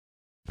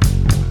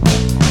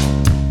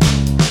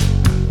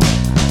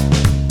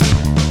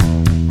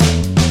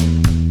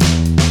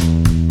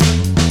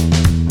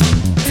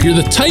If you're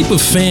the type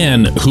of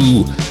fan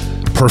who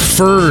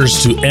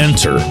prefers to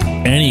enter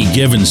any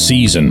given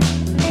season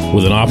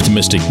with an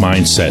optimistic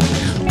mindset,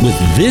 with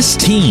this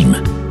team,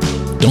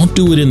 don't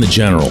do it in the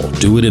general.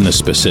 Do it in the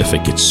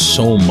specific. It's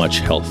so much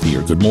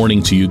healthier. Good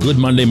morning to you. Good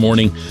Monday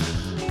morning.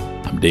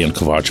 I'm Dan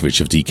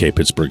Kovacevic of DK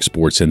Pittsburgh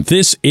Sports, and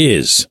this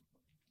is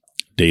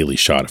Daily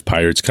Shot of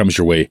Pirates. Comes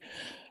your way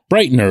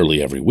bright and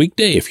early every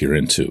weekday if you're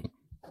into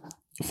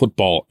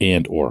football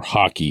and or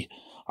hockey.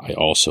 I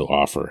also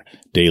offer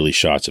daily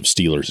shots of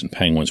Steelers and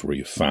Penguins where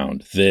you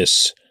found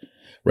this.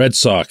 Red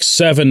Sox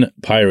 7,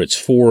 Pirates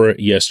 4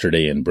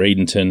 yesterday in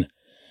Bradenton.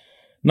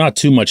 Not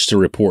too much to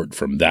report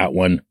from that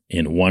one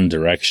in one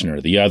direction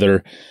or the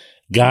other.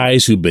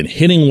 Guys who've been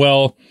hitting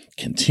well,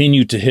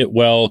 continue to hit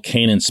well.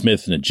 Kanan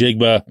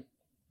Smith-Njigba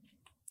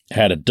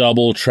had a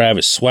double.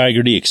 Travis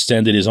Swaggerty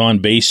extended his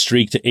on-base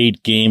streak to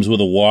 8 games with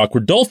a walk.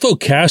 Rodolfo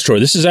Castro,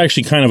 this is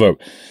actually kind of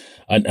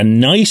a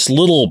nice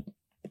little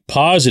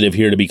positive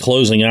here to be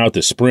closing out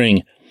the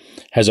spring,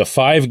 has a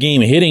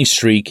 5-game hitting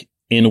streak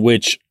in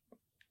which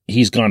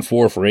he's gone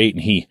 4 for 8,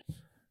 and he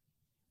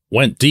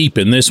went deep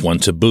in this one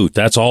to boot.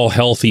 That's all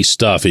healthy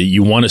stuff.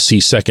 You want to see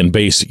second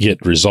base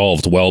get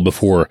resolved well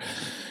before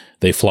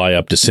they fly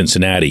up to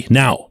Cincinnati.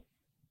 Now,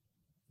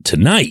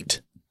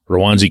 tonight,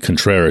 Roansy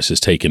Contreras has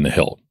taken the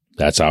hill.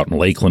 That's out in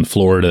Lakeland,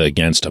 Florida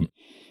against him.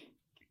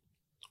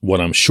 What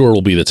I'm sure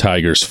will be the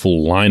Tigers'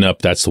 full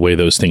lineup. That's the way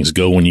those things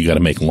go when you got to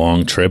make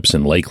long trips,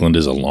 and Lakeland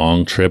is a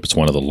long trip. It's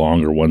one of the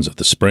longer ones of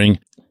the spring.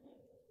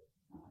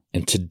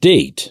 And to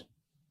date,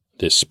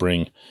 this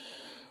spring,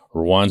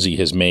 Roansy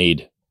has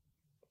made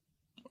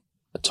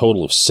a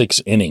total of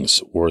 6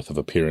 innings worth of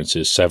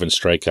appearances, 7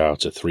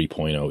 strikeouts, a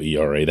 3.0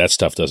 ERA. That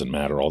stuff doesn't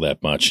matter all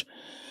that much.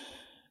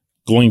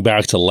 Going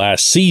back to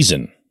last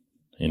season,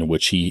 in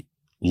which he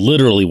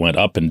literally went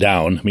up and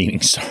down, meaning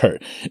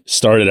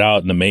started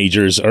out in the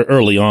majors, or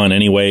early on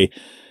anyway,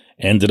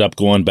 ended up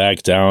going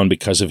back down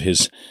because of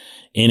his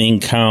inning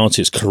counts,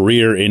 his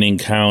career inning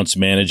counts,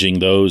 managing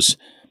those.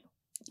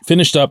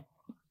 Finished up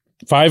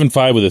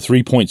 5-5 with a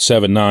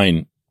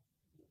 3.79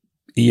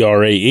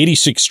 ERA,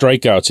 86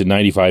 strikeouts in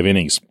 95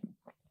 innings,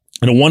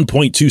 and a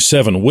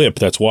 1.27 whip.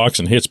 That's walks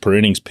and hits per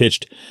innings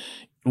pitched.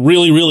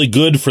 Really, really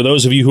good for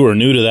those of you who are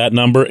new to that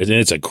number. And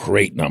it's a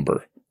great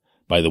number,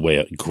 by the way,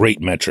 a great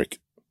metric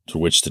to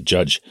which to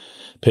judge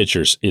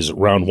pitchers is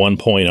around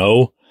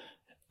 1.0.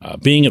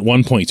 Being at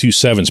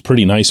 1.27 is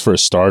pretty nice for a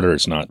starter.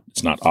 It's not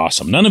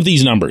awesome. None of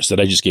these numbers that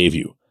I just gave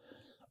you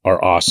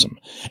are awesome.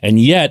 And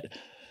yet,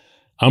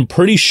 I'm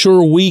pretty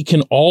sure we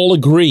can all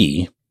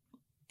agree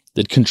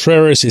that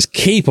Contreras is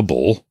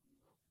capable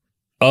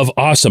of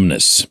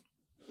awesomeness.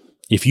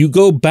 If you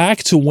go back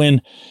to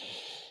when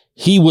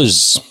he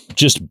was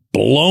just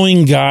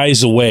blowing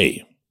guys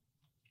away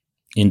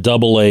in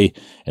AA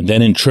and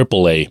then in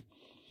AAA,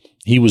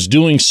 he was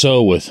doing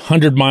so with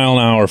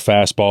 100-mile-an-hour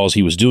fastballs.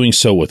 He was doing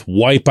so with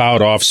wipeout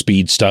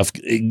off-speed stuff.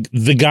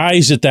 The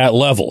guys at that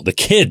level, the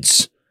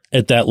kids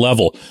at that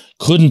level,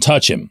 couldn't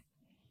touch him.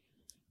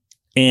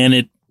 And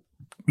it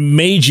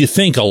made you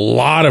think a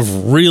lot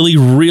of really,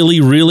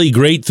 really, really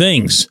great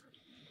things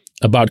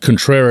about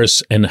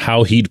Contreras and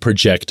how he'd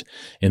project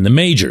in the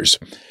majors.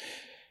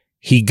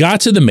 He got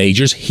to the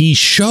majors. He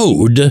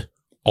showed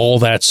all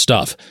that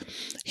stuff.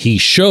 He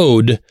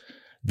showed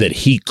that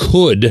he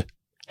could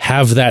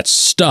have that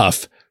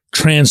stuff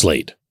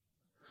translate.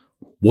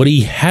 What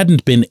he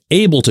hadn't been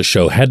able to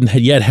show, hadn't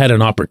yet had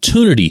an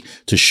opportunity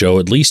to show,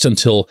 at least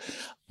until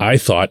I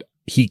thought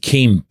he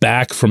came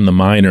back from the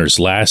minors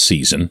last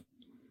season,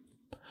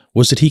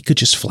 was that he could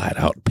just flat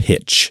out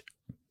pitch.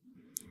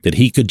 That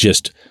he could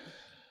just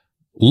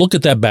look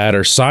at that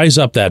batter, size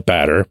up that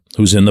batter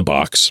who's in the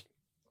box,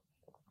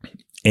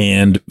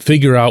 and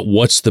figure out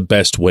what's the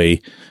best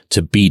way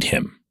to beat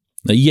him.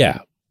 Now, yeah,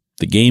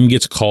 the game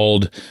gets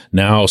called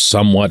now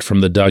somewhat from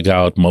the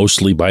dugout,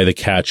 mostly by the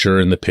catcher,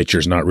 and the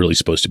pitcher's not really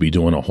supposed to be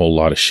doing a whole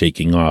lot of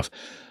shaking off.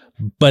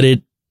 But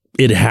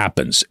it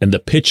happens, and the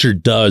pitcher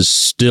does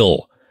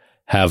still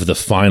have the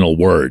final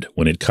word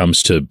when it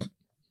comes to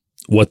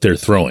what they're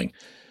throwing.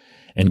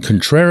 And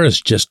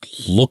Contreras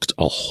just looked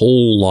a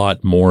whole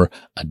lot more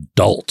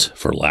adult,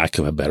 for lack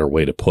of a better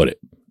way to put it.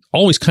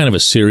 Always kind of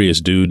a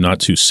serious dude, not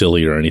too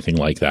silly or anything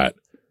like that.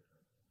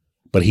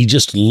 But he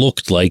just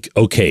looked like,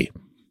 okay,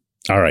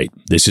 all right,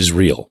 this is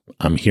real.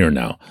 I'm here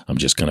now. I'm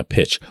just going to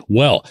pitch.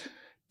 Well,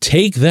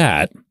 take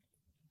that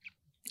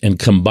and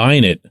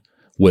combine it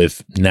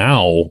with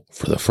now,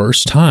 for the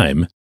first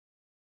time,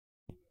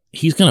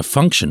 he's going to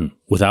function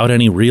without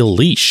any real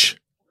leash.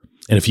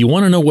 And if you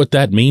want to know what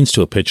that means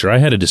to a pitcher, I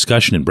had a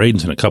discussion in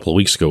Bradenton a couple of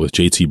weeks ago with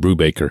JT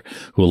Brubaker,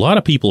 who a lot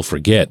of people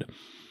forget.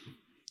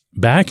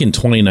 Back in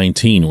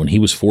 2019, when he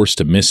was forced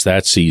to miss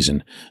that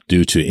season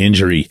due to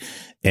injury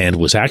and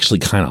was actually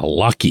kind of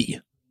lucky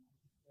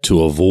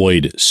to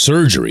avoid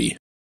surgery,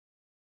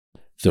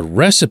 the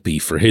recipe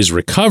for his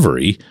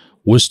recovery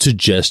was to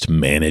just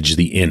manage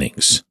the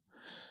innings.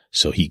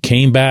 So he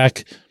came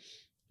back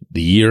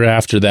the year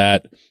after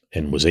that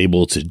and was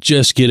able to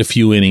just get a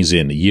few innings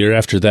in. The year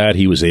after that,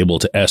 he was able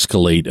to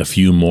escalate a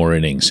few more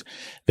innings.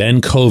 Then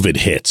COVID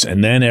hits,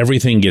 and then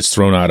everything gets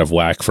thrown out of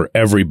whack for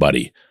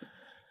everybody.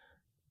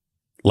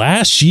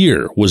 Last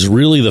year was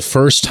really the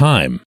first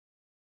time,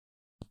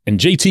 and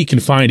JT can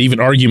find even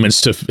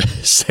arguments to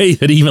say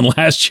that even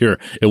last year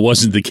it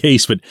wasn't the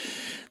case, but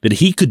that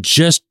he could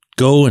just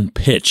go and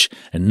pitch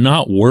and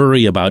not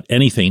worry about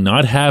anything,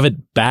 not have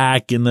it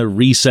back in the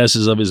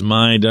recesses of his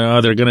mind.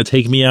 Oh, they're going to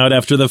take me out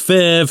after the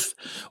fifth,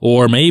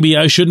 or maybe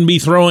I shouldn't be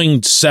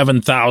throwing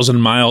 7,000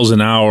 miles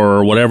an hour,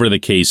 or whatever the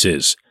case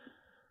is.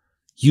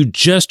 You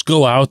just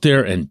go out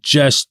there and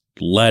just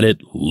let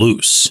it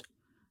loose.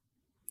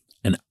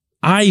 And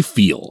I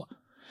feel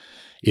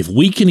if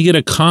we can get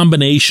a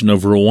combination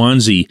of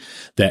Roansy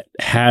that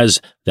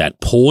has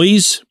that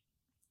poise,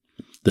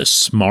 the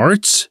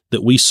smarts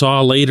that we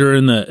saw later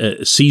in the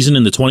season,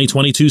 in the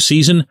 2022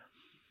 season,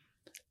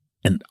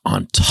 and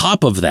on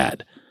top of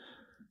that,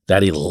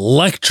 that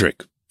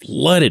electric,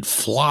 let it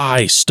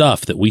fly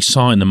stuff that we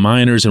saw in the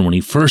minors and when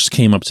he first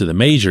came up to the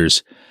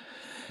majors,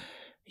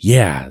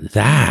 yeah,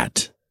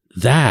 that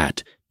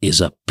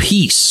is a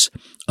piece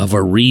of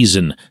a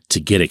reason to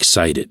get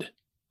excited.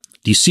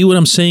 Do you see what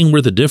I'm saying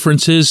where the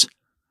difference is?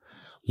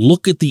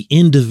 Look at the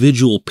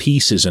individual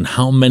pieces and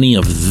how many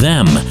of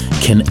them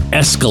can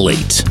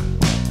escalate.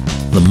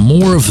 The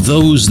more of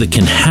those that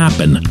can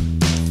happen,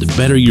 the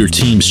better your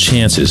team's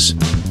chances.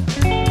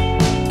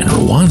 And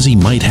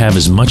Roansy might have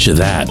as much of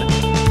that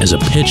as a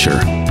pitcher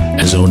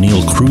as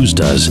O'Neal Cruz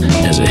does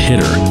as a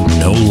hitter.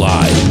 No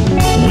lie.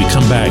 When we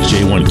come back,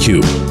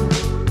 J1Q.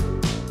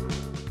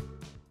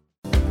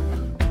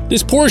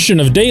 This portion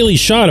of Daily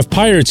Shot of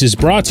Pirates is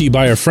brought to you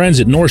by our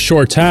friends at North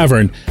Shore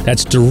Tavern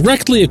that's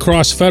directly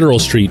across Federal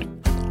Street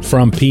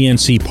from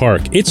PNC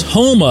Park. It's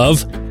home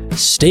of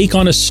Steak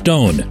on a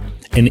Stone,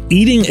 an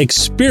eating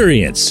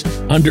experience,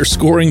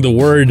 underscoring the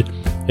word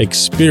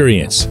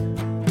experience.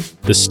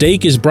 The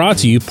steak is brought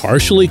to you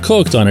partially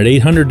cooked on an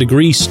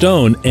 800-degree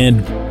stone,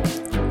 and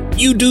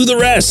you do the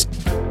rest.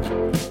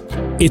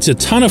 It's a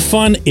ton of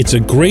fun, it's a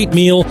great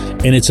meal,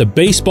 and it's a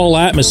baseball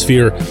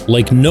atmosphere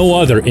like no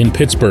other in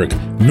Pittsburgh.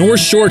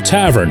 North Shore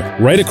Tavern,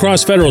 right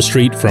across Federal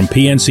Street from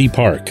PNC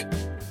Park.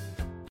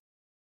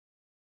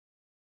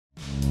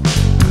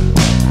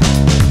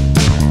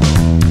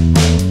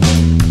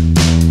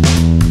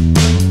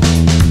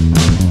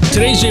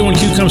 Today's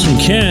J1Q comes from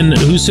Ken,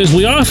 who says,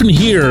 we often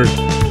hear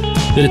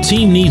that a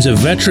team needs a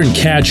veteran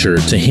catcher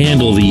to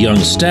handle the young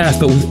staff,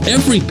 but with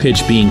every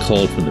pitch being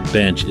called from the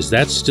bench, is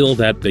that still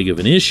that big of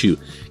an issue?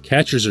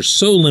 Catchers are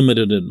so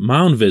limited at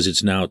mound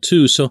visits now,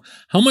 too, so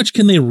how much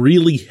can they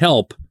really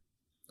help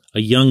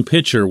a young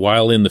pitcher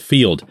while in the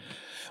field?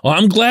 Well,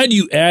 I'm glad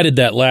you added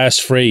that last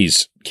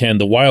phrase, Ken,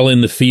 the while in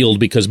the field,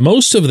 because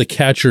most of the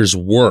catcher's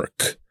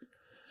work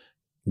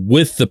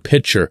with the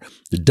pitcher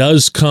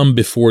does come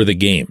before the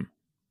game.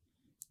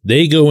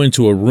 They go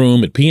into a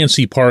room at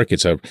PNC Park.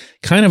 It's a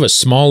kind of a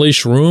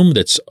smallish room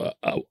that's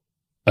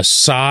a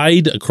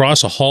side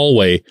across a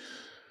hallway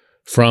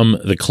from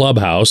the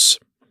clubhouse.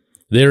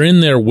 They're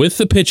in there with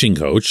the pitching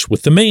coach,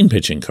 with the main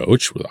pitching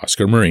coach, with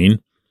Oscar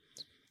Marine,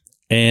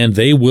 and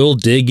they will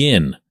dig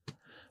in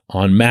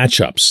on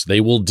matchups.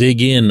 They will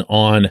dig in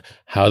on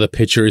how the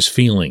pitcher is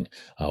feeling,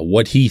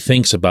 what he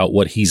thinks about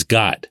what he's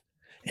got.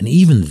 And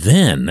even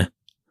then,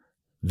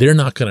 they're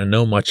not going to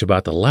know much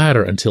about the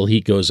latter until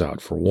he goes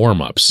out for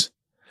warm-ups.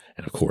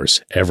 And of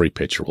course, every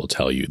pitcher will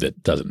tell you that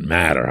it doesn't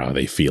matter how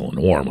they feel in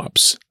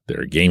warm-ups.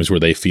 There are games where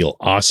they feel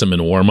awesome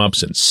in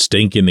warm-ups and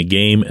stink in the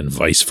game, and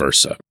vice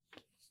versa.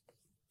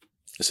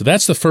 So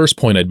that's the first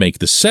point I'd make.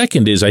 The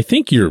second is, I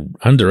think you're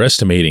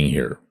underestimating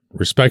here,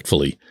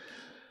 respectfully,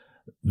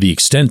 the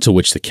extent to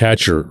which the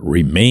catcher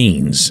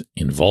remains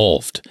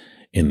involved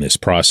in this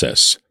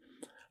process.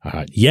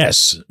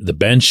 Yes, the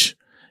bench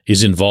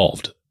is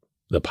involved.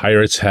 The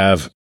Pirates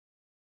have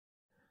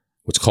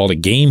what's called a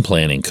game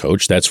planning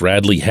coach. That's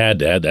Radley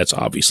Haddad. That's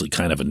obviously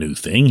kind of a new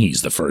thing.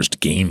 He's the first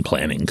game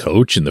planning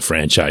coach in the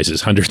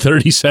franchise's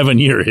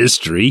 137-year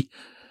history.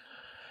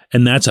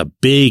 And that's a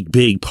big,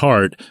 big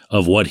part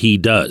of what he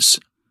does.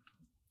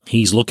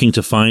 He's looking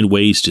to find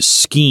ways to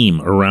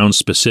scheme around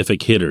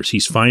specific hitters.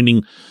 He's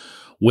finding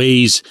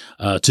ways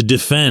to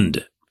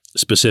defend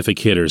specific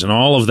hitters. And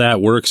all of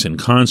that works in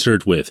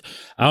concert with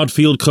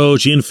outfield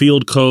coach,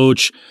 infield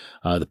coach,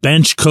 the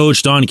bench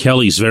coach. Don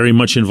Kelly's very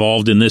much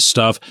involved in this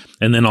stuff.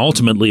 And then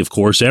ultimately, of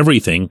course,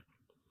 everything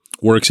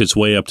works its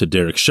way up to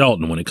Derek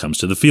Shelton when it comes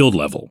to the field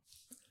level.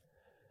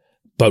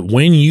 But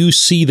when you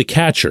see the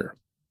catcher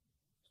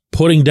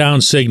putting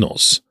down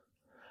signals,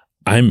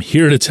 I'm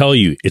here to tell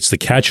you it's the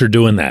catcher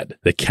doing that.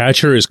 The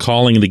catcher is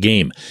calling the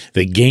game.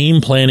 The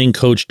game planning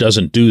coach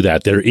doesn't do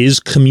that. There is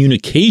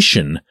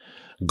communication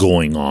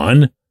going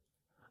on.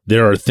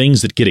 There are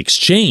things that get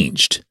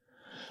exchanged,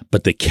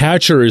 but the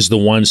catcher is the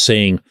one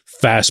saying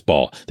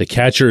fastball. The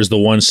catcher is the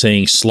one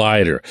saying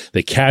slider.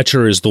 The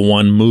catcher is the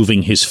one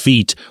moving his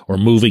feet or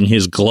moving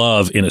his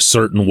glove in a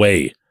certain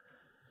way.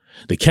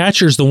 The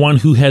catcher's the one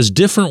who has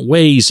different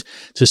ways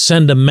to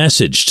send a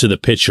message to the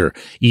pitcher,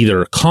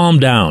 either calm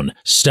down,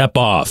 step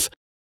off.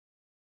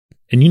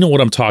 And you know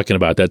what I'm talking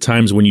about, that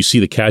times when you see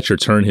the catcher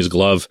turn his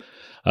glove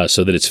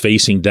so that it's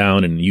facing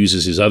down and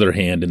uses his other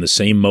hand in the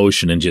same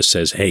motion and just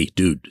says, hey,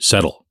 dude,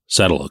 settle,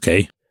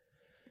 okay?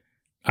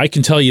 I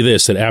can tell you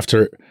this, that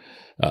after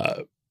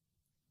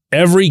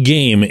every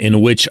game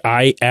in which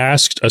I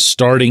asked a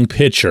starting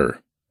pitcher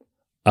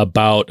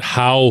about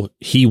how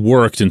he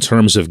worked in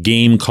terms of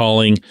game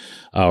calling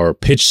or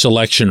pitch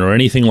selection or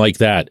anything like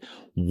that,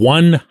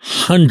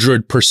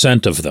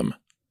 100% of them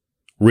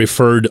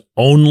referred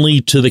only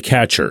to the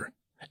catcher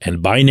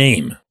and by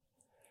name.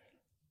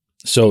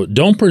 So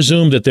don't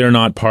presume that they're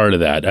not part of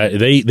that.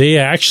 They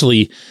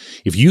actually,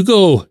 if you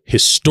go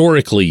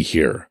historically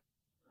here,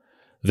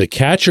 the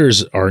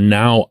catchers are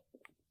now,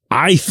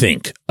 I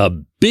think, a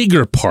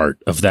bigger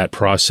part of that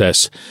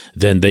process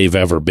than they've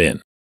ever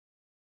been.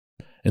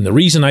 And the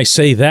reason I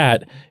say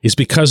that is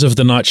because of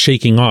the not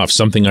shaking off,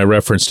 something I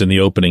referenced in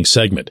the opening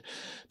segment.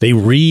 They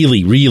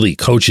really,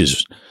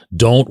 coaches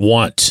don't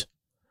want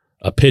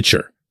a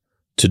pitcher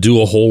to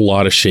do a whole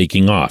lot of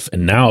shaking off.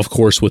 And now, of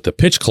course, with the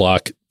pitch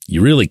clock,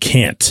 you really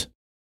can't.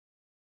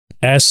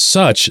 As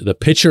such, the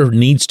pitcher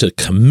needs to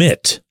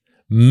commit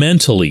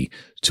mentally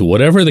to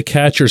whatever the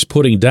catcher's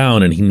putting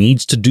down, and he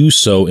needs to do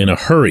so in a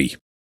hurry.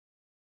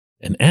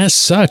 And as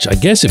such, I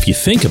guess if you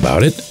think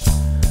about it,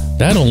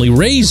 that only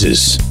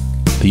raises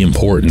the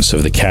importance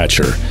of the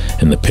catcher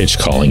and the pitch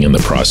calling in the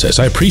process.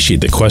 I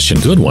appreciate the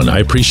question. Good one. I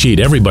appreciate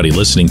everybody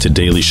listening to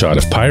Daily Shot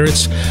of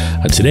Pirates.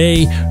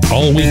 Today,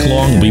 all week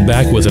long, we'll be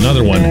back with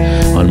another one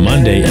on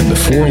Monday. And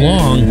before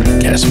long,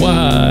 guess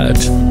what?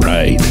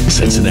 Right,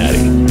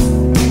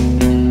 Cincinnati.